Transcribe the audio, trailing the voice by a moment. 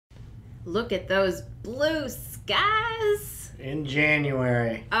Look at those blue skies. In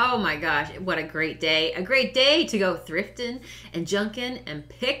January. Oh my gosh, what a great day. A great day to go thrifting and junking and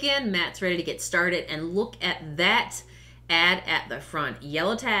picking. Matt's ready to get started, and look at that ad at the front.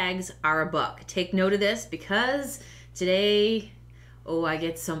 Yellow tags are $1. Take note of this because today, I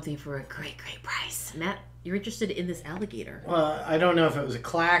get something for a great, great price. Matt, you're interested in this alligator. Well, I don't know if it was a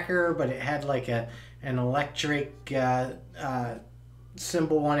clacker, but it had like an electric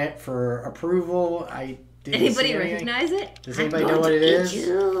symbol on it for approval. I didn't Anybody see anything. recognize it? Does anybody know what it is?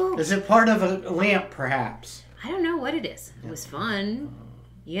 Is it part of a lamp, perhaps? I don't know what it is. It was fun,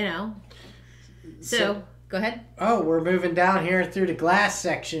 So, go ahead. Oh, we're moving down here through the glass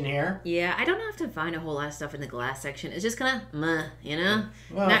section here. Yeah, I don't have to find a whole lot of stuff in the glass section. It's just kind of meh,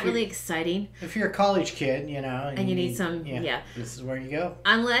 Well, not really exciting. If you're a college kid, and you need some, this is where you go.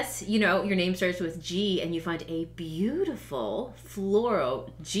 Unless, your name starts with G and you find a beautiful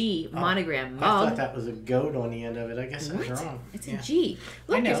floral G monogram mug. I thought that was a goat on the end of it. I guess I was wrong. It's a G.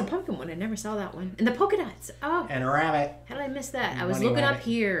 Look, there's a pumpkin one. I never saw that one. And the polka dots. Oh. And a rabbit. How did I miss that? I was looking up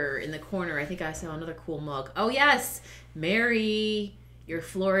here in the corner. I think I saw another cool mug. Oh, yes. Mary, your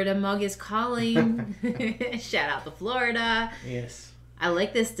Florida mug is calling. Shout out to Florida. Yes. I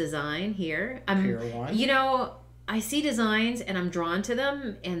like this design here. Pier 1. I see designs and I'm drawn to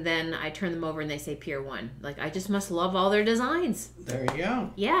them, and then I turn them over and they say Pier 1. Like, I just must love all their designs. There you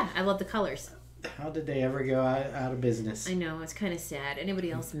go. Yeah, I love the colors. How did they ever go out of business? I know, it's kind of sad.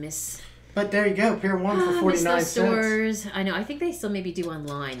 Anybody else miss? But there you go, Pier 1 for 49 cents. Stores. I know. I think they still maybe do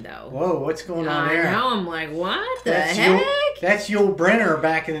online, though. Whoa, what's going on there? I know. I'm like, what the heck? That's Yul Brenner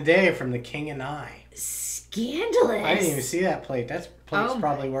back in the day from The King and I. Scandalous. I didn't even see that plate. That plate's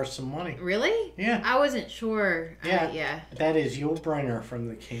probably worth some money. Really? Yeah. I wasn't sure. Yeah. That is Yul Brenner from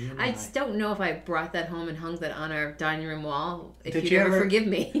The King and I. I just don't know if I brought that home and hung that on our dining room wall. If you'd ever forgive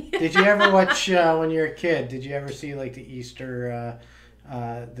me. Did you ever watch, when you were a kid, did you ever see like the Easter...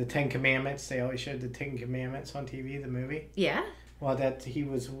 the Ten Commandments? They always showed the Ten Commandments on TV, the movie. Yeah. Well, that he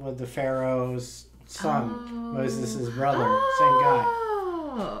was with the Pharaoh's son, Moses' brother, same guy.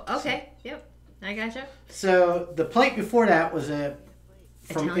 Oh, okay. Yep, I gotcha. So the plate before that was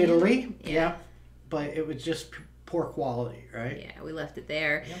from Italian? Italy. Yeah. But it was just poor quality, right? Yeah, we left it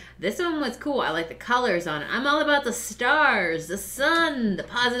there. Yep. This one was cool. I like the colors on it. I'm all about the stars, the sun, the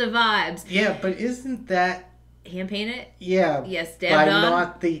positive vibes. Yeah, but isn't that... Hand painted? Yeah. Yes, by dabbed on.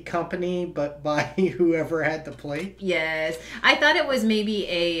 Not the company, but by whoever had the plate. Yes. I thought it was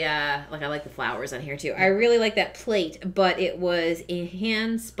maybe I like the flowers on here too. I really like that plate, but it was a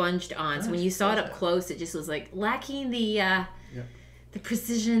hand sponged on. So when you saw it up close, it just was like lacking the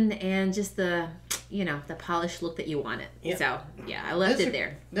precision and just the polished look that you wanted. Yep. So, yeah, I left it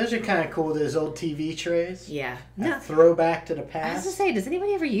there. Those are kind of cool, those old TV trays. Yeah. A throwback to the past. I was going to say, does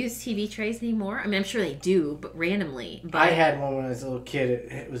anybody ever use TV trays anymore? I mean, I'm sure they do, but randomly. But... I had one when I was a little kid.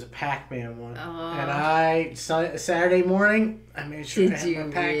 It was a Pac-Man one. And Saturday morning, I made sure I had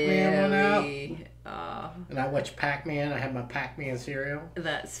my Pac-Man one out. And I watched Pac-Man. I had my Pac-Man cereal.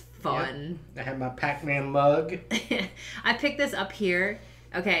 That's fun. Yep. I had my Pac-Man mug. I picked this up here.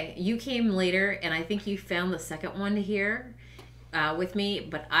 Okay, you came later, and I think you found the second one here with me,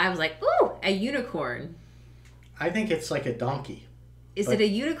 but I was like, ooh, a unicorn. I think it's like a donkey. Is it a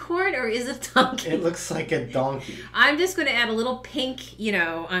unicorn or is it a donkey? It looks like a donkey. I'm just going to add a little pink,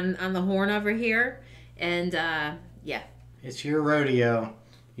 on the horn over here, and yeah. It's your rodeo.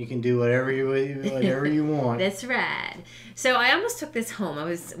 You can do whatever you want. That's right. So I almost took this home. I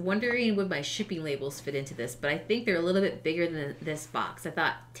was wondering would my shipping labels fit into this, but I think they're a little bit bigger than this box. I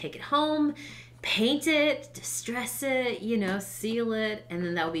thought, take it home, paint it, distress it, seal it, and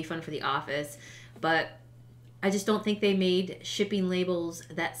then that would be fun for the office. But I just don't think they made shipping labels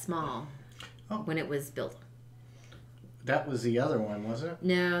that small when it was built. That was the other one, wasn't it?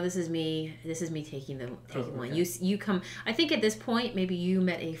 No, this is me. This is me taking one. You come. I think at this point, maybe you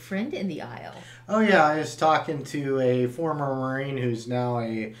met a friend in the aisle. Oh yeah, I was talking to a former Marine who's now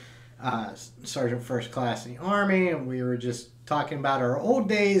a sergeant first class in the Army, and we were just talking about our old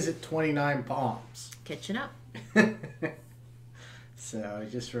days at 29 Palms. Catching up. So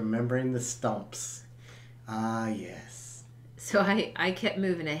just remembering the stumps. Yes. So I kept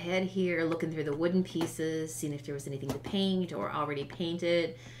moving ahead here, looking through the wooden pieces, seeing if there was anything to paint or already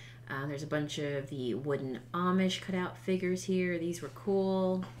painted. There's a bunch of the wooden Amish cutout figures here. These were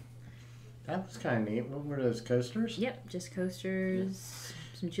cool. That was kind of neat. What were those, coasters? Yep, just coasters.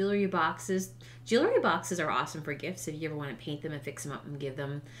 Some jewelry boxes. Jewelry boxes are awesome for gifts if you ever want to paint them and fix them up and give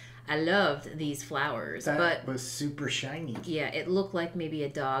them. I loved these flowers. That was super shiny. Yeah, it looked like maybe a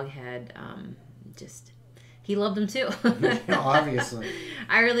dog had just He loved them too. Obviously.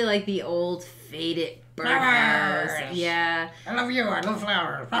 I really like the old faded birdhouse. Yeah. I love you. I love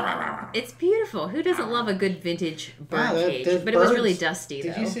flowers. It's beautiful. Who doesn't love a good vintage bird cage? But birds, it was really dusty,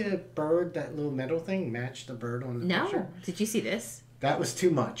 Did you see the bird, that little metal thing, matched the bird on the picture? No. Did you see this? That was too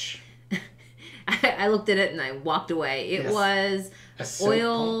much. I looked at it and I walked away. It was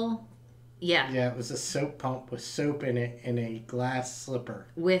oil. Pump. Yeah. Yeah, it was a soap pump with soap in it in a glass slipper.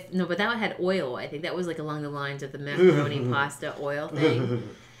 But that had oil. I think that was like along the lines of the macaroni pasta oil thing.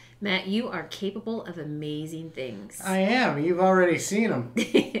 Matt, you are capable of amazing things. I am. You've already seen them.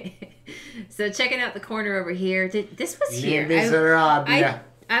 So checking out the corner over here. This was here.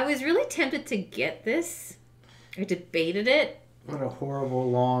 I was really tempted to get this. I debated it. What a horrible,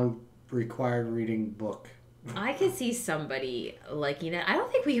 long, required reading book. I could see somebody liking it. I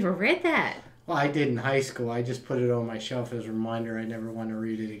don't think we ever read that. Well, I did in high school. I just put it on my shelf as a reminder I never want to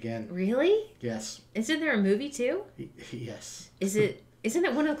read it again. Really? Yes. Isn't there a movie too? Yes. Isn't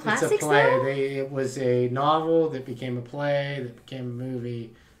it one of the classics? It's a play. Though? It was a novel that became a play that became a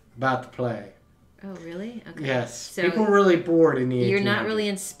movie about the play. Oh, really? Okay. Yes. So people were really bored in the 1800s. You're not really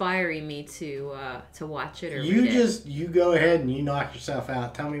inspiring me to watch it or read it. You go ahead and you knock yourself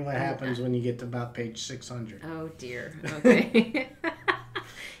out. Tell me what happens when you get to about page 600. Oh, dear. Okay.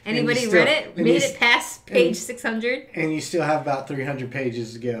 Anybody read it? Made it past page 600? And you still have about 300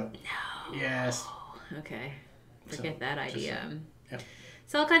 pages to go. No. Yes. Okay. Forget that idea. Yeah.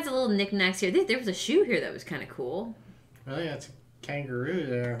 So all kinds of little knickknacks here. There was a shoe here that was kind of cool. Really? That's a kangaroo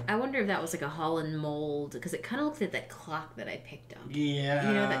there. I wonder if that was like a Holland mold, because it kind of looked like that clock that I picked up. Yeah.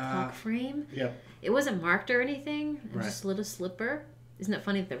 You know, that clock frame? Yep. It wasn't marked or anything. It was right. just a little slipper. Isn't it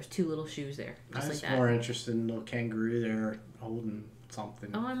funny if there was two little shoes there? Just I was like that. more interested in the little kangaroo there holding something.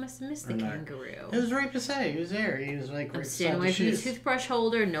 Oh, I must have missed the kangaroo. It was right beside. He was there. He was like right staying away from the toothbrush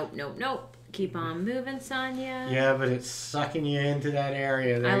holder. Nope. Keep on moving, Sonia. Yeah, but it's sucking you into that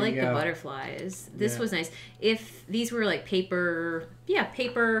area. There I like the butterflies. This was nice. If these were like paper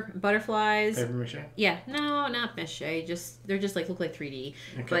butterflies. Paper mache? Yeah, no, not mache. They're just like look like 3D.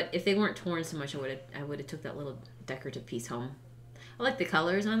 Okay. But if they weren't torn so much, I would have took that little decorative piece home. I like the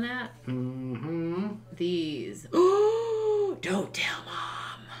colors on that. Mm-hmm. These. Oh, don't tell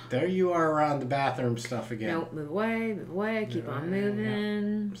Mom. There you are around the bathroom stuff again. Nope, move away. Keep on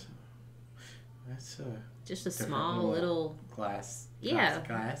moving. That's just a small little glass.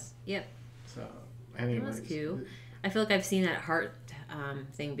 Glass. Yep. So, anyway. That was cute. I feel like I've seen that heart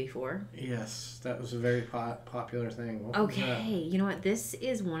thing before. Yes, that was a very popular thing. Okay, you know what? This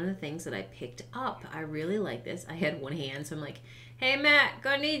is one of the things that I picked up. I really like this. I had one hand, so I'm like, hey, Matt,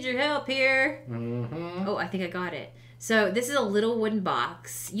 gonna need your help here. Mm-hmm. Oh, I think I got it. So this is a little wooden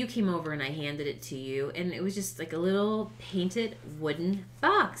box. You came over and I handed it to you, and it was just like a little painted wooden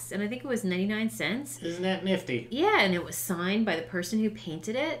box, and I think it was 99 cents. Isn't that nifty? Yeah, and it was signed by the person who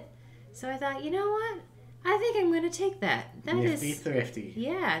painted it. So I thought, you know what? I think I'm going to take that. That nifty, is thrifty.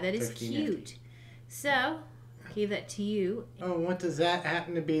 Yeah, that is thrifty, cute. Nifty. So, gave that to you. Oh, what does that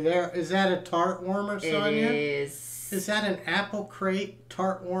happen to be there? Is that a tart warmer, Sonia? It is. Is that an apple crate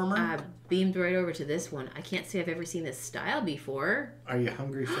tart warmer? I beamed right over to this one. I can't say I've ever seen this style before. Are you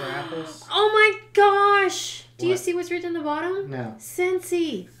hungry for apples? Oh my gosh! Do you see what's written on the bottom? No.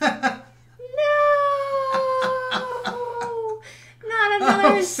 Scentsy. No! Not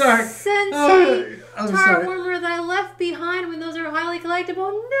another Scentsy tart warmer that I left behind when those are highly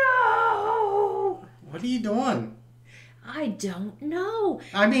collectible. No! What are you doing? I don't know.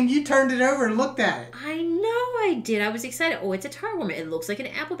 I mean, you turned it over and looked at it. I know I did. I was excited. Oh, it's a tart warmer. It looks like an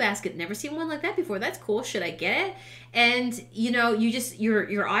apple basket. Never seen one like that before. That's cool. Should I get it? And, you know, you just,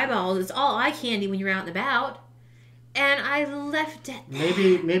 your eyeballs, it's all eye candy when you're out and about. And I left it there.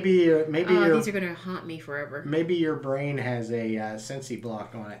 Maybe these are going to haunt me forever. Maybe your brain has a Scentsy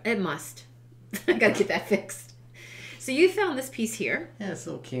block on it. It must. I got to get that fixed. So you found this piece here. Yeah, it's a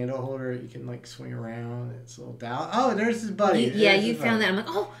little candle holder. You can like swing around. It's a little dowel. Oh, there's his buddy. You found that. I'm like,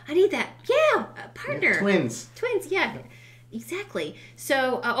 oh, I need that. Yeah, a partner. Yeah, twins. Yeah. Exactly.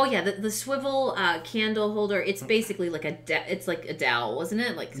 So, the swivel candle holder. It's basically like it's like a dowel, wasn't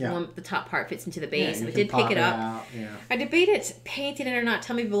it? Like the top part fits into the base, and I did pick it up. Yeah. I debated painting it or not.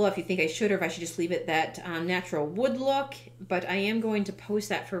 Tell me below if you think I should, or if I should just leave it that natural wood look. But I am going to post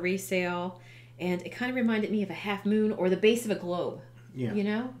that for resale. And it kind of reminded me of a half moon or the base of a globe. Yeah. You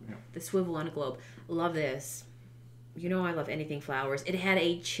know? Yeah. The swivel on a globe. Love this. You know I love anything flowers. It had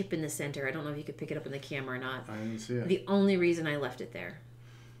a chip in the center. I don't know if you could pick it up in the camera or not. I didn't see it. The only reason I left it there.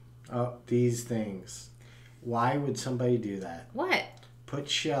 Oh, these things. Why would somebody do that? What? Put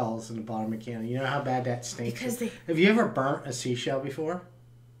shells in the bottom of a can. You know how bad that stinks? Because Have you ever burnt a seashell before?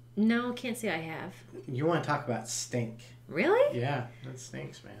 No, can't say I have. You want to talk about stink? Really? Yeah, that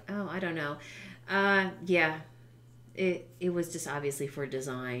stinks, man. Oh, I don't know. Yeah. It was just obviously for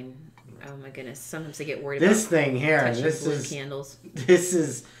design. Oh my goodness. Sometimes I get worried This about thing here. this is candles. This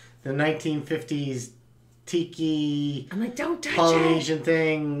is the 1950s tiki. I'm like, don't touch Polynesian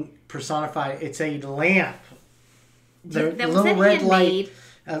thing personified. It's a lamp. The that was little that red handmade?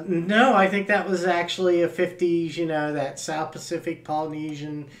 light. No, I think that was actually a 50s, that South Pacific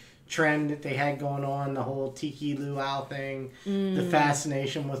Polynesian trend that they had going on, the whole tiki luau thing, the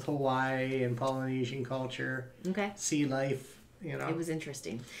fascination with Hawaii and Polynesian culture, sea life, It was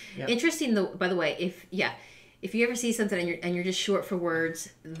interesting. Yep. Interesting, though, by the way, if you ever see something and you're just short for words,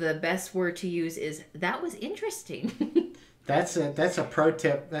 the best word to use is, that was interesting. That's a pro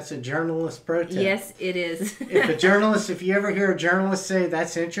tip. That's a journalist pro tip. Yes, it is. If you ever hear a journalist say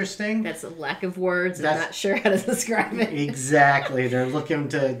that's interesting, that's a lack of words. I'm not sure how to describe it. Exactly.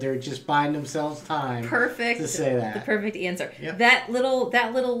 They're just buying themselves time. Perfect. To say that. The perfect answer. Yep. That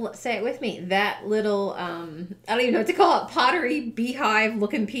little, say it with me. That little, I don't even know what to call it, pottery beehive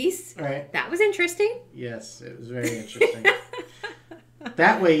looking piece. Right. That was interesting. Yes, it was very interesting.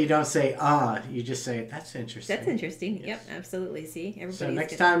 That way you don't say, you just say, that's interesting. That's interesting. Yes. Yep, absolutely. See? So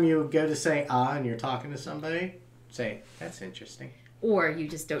next time you go to say, and you're talking to somebody, say, that's interesting. Or you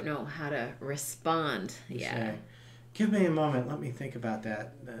just don't know how to respond. Say, give me a moment. Let me think about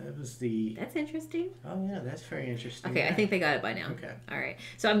that. That was That's interesting. Oh, yeah, that's very interesting. Okay, yeah. I think they got it by now. Okay. All right.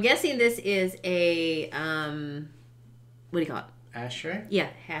 So I'm guessing this is a, what do you call it? Ashtray? Yeah,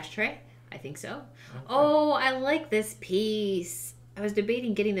 ashtray. I think so. Okay. Oh, I like this piece. I was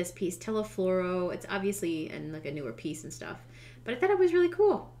debating getting this piece, Telefloro. It's obviously a newer piece and stuff, but I thought it was really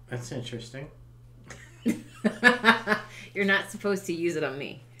cool. That's interesting. You're not supposed to use it on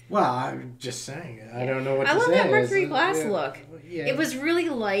me. Well, I'm just saying. I don't know what to say. I love that mercury glass look. Yeah. It was really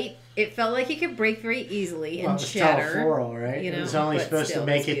light. It felt like it could break very easily and shatter. Telefloral, right? It was only supposed to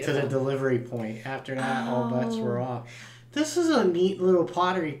make it to the delivery point. After that, all bets were off. This is a neat little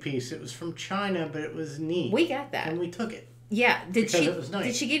pottery piece. It was from China, but it was neat. We got that. And we took it. Yeah. Did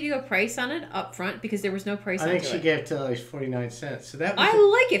nice. she give you a price on it up front? Because there was no price on it. I think she gave it to like 49 cents. So that was I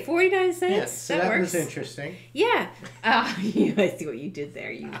like it. 49 cents. Yeah, so that works. was interesting. Yeah. I see what you did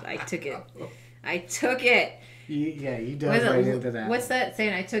there. I took it. I took it. You dove right into that. What's that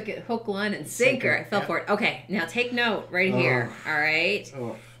saying? I took it hook, line, and sinker. I fell for it. Okay, now take note right here. All right?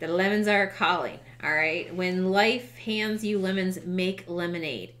 The lemons are calling. All right? When life hands you lemons, make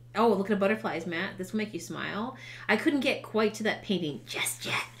lemonade. Oh, look at the butterflies, Matt. This will make you smile. I couldn't get quite to that painting just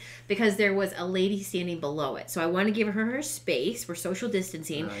yet because there was a lady standing below it. So I want to give her space. We're social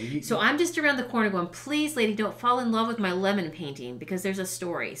distancing. So I'm just around the corner going, please, lady, don't fall in love with my lemon painting because there's a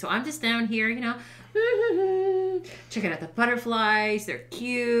story. So I'm just down here, checking out the butterflies. They're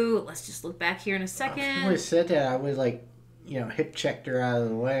cute. Let's just look back here in a second. If you would have said that, I would hip checked her out of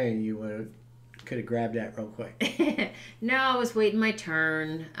the way and you could have grabbed that real quick. No, I was waiting my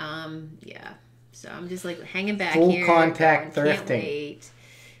turn. Yeah. So I'm just hanging back Full here. Full contact thrifting. Can't wait.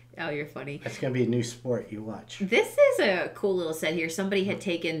 Oh, you're funny. That's going to be a new sport you watch. This is a cool little set here. Somebody had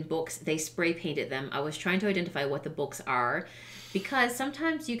taken books. They spray painted them. I was trying to identify what the books are because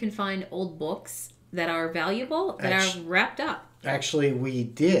sometimes you can find old books that are valuable that are wrapped up. Actually, we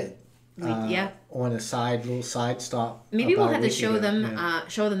did. Yeah. On a little side stop. Maybe we'll have to show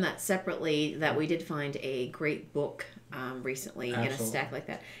them that separately. That we did find a great book recently in a stack like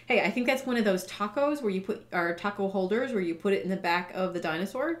that. Hey, I think that's one of those tacos where you put our taco holders where you put it in the back of the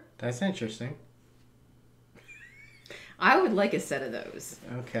dinosaur. That's interesting. I would like a set of those.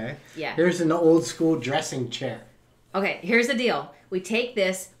 Okay. Yeah. Here's an old school dressing chair. Okay, here's the deal. We take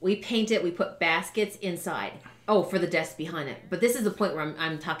this, we paint it, we put baskets inside. Oh, for the desk behind it. But this is the point where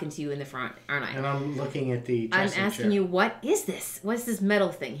I'm talking to you in the front, aren't I? And I'm looking at the dressing chair. I'm asking you, what is this? What's this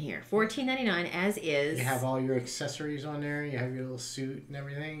metal thing here? $14.99 as is. You have all your accessories on there. You have your little suit and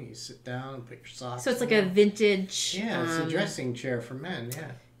everything. You sit down and put your socks So it's like a vintage... Yeah, it's a dressing chair for men,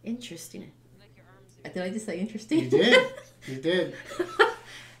 yeah. Interesting. Did I just say interesting? You did. You did.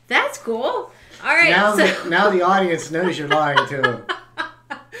 That's cool. All right. Now the audience knows you're lying to them.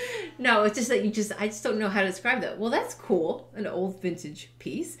 No, it's just that I just don't know how to describe that. Well, that's cool. An old vintage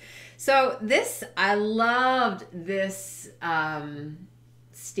piece. So I loved this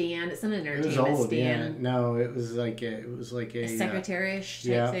stand. It's not an entertainment stand. Yeah. No, it was like a secretary-ish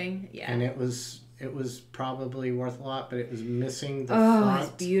type thing. Yeah. And it was probably worth a lot, but it was missing the front. Oh,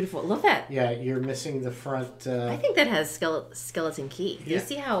 it's beautiful. Love that. Yeah, you're missing the front. I think that has skeleton key. Do you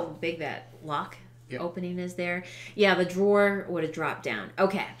see how big that lock opening is there? Yeah, the drawer would have dropped down.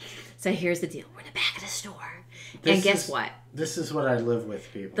 Okay. So here's the deal. We're in the back of the store. And guess what? This is what I live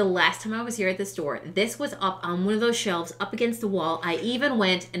with, people. The last time I was here at the store, this was up on one of those shelves up against the wall. I even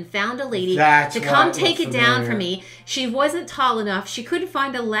went and found a lady to come take it down for me. She wasn't tall enough. She couldn't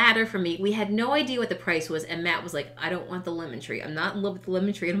find a ladder for me. We had no idea what the price was. And Matt was like, I don't want the lemon tree. I'm not in love with the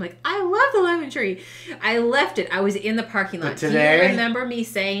lemon tree. And I'm like, I love the lemon tree. I left it. I was in the parking lot. Today, do you remember me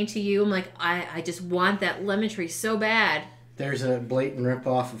saying to you, I'm like, I just want that lemon tree so bad. There's a blatant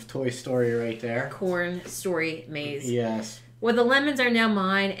ripoff of Toy Story right there. Corn Story Maze. Yes. Well, the lemons are now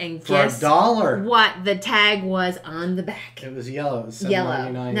mine, and for guess $1. what the tag was on the back? It was yellow. It was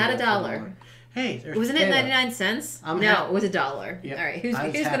yellow, not $1. Hey, there's wasn't potato. It 99 cents? No, it was $1. Yep. All right, who's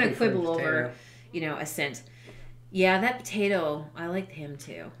going to quibble over, a cent? Yeah, that potato, I liked him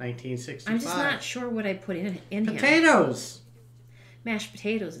too. 1965. I'm just not sure what I put in him. Potatoes. Mashed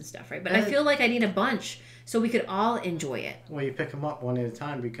potatoes and stuff, right? But I feel like I need a bunch so we could all enjoy it. Well, you pick them up one at a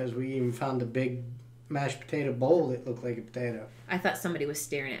time because we even found a big mashed potato bowl that looked like a potato. I thought somebody was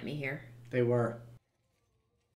staring at me here. They were.